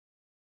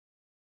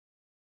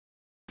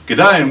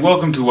G'day and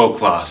welcome to Weld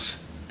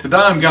Class. Today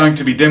I'm going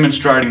to be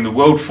demonstrating the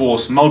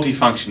Weldforce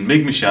multifunction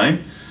MIG machine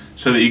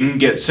so that you can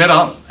get set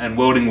up and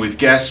welding with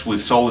gas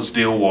with solid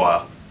steel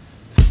wire.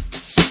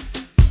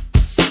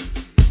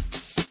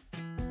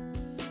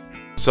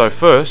 So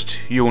first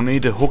you will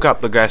need to hook up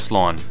the gas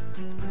line.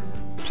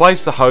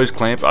 Place the hose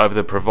clamp over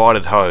the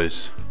provided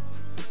hose.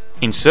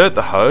 Insert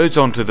the hose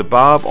onto the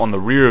barb on the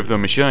rear of the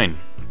machine.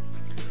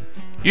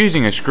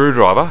 Using a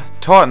screwdriver,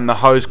 tighten the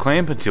hose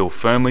clamp until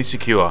firmly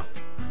secure.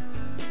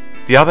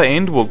 The other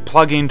end will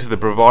plug into the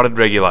provided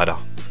regulator.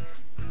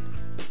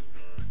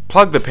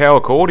 Plug the power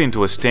cord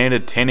into a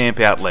standard 10 amp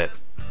outlet.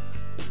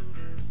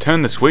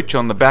 Turn the switch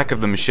on the back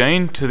of the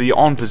machine to the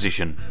on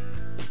position.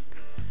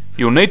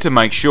 You'll need to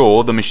make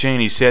sure the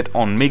machine is set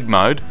on MIG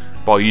mode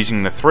by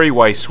using the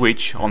 3-way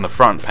switch on the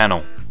front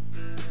panel.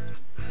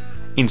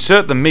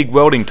 Insert the MIG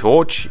welding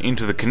torch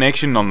into the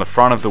connection on the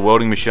front of the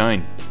welding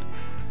machine.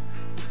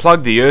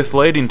 Plug the earth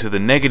lead into the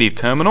negative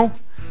terminal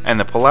and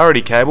the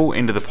polarity cable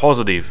into the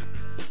positive.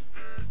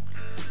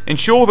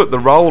 Ensure that the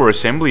roller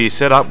assembly is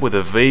set up with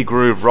a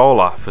V-groove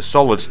roller for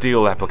solid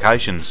steel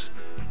applications.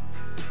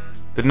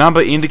 The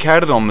number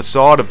indicated on the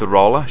side of the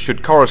roller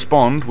should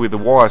correspond with the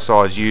wire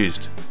size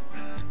used.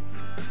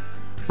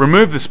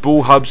 Remove the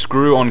spool hub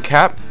screw on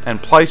cap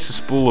and place the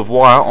spool of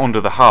wire onto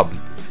the hub,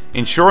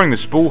 ensuring the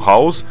spool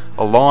holes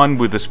align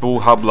with the spool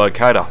hub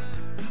locator.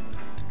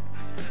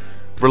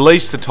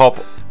 Release the top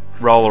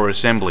roller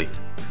assembly.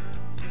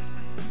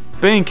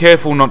 Being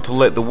careful not to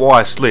let the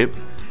wire slip,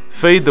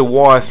 feed the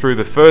wire through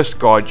the first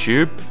guide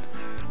tube,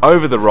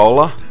 over the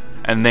roller,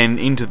 and then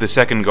into the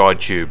second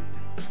guide tube.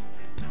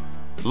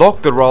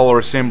 Lock the roller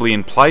assembly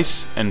in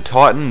place and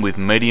tighten with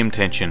medium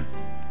tension.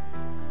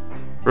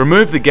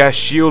 Remove the gas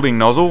shielding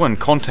nozzle and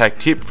contact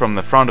tip from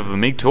the front of the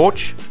MIG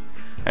torch,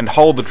 and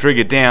hold the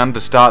trigger down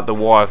to start the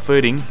wire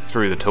feeding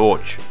through the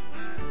torch.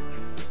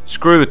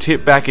 Screw the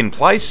tip back in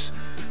place,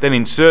 then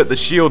insert the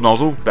shield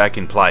nozzle back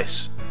in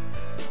place.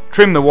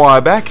 Trim the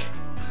wire back,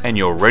 and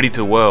you're ready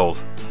to weld.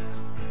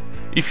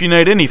 If you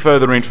need any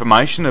further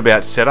information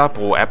about setup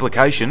or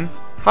application,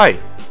 hey,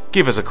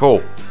 give us a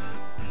call.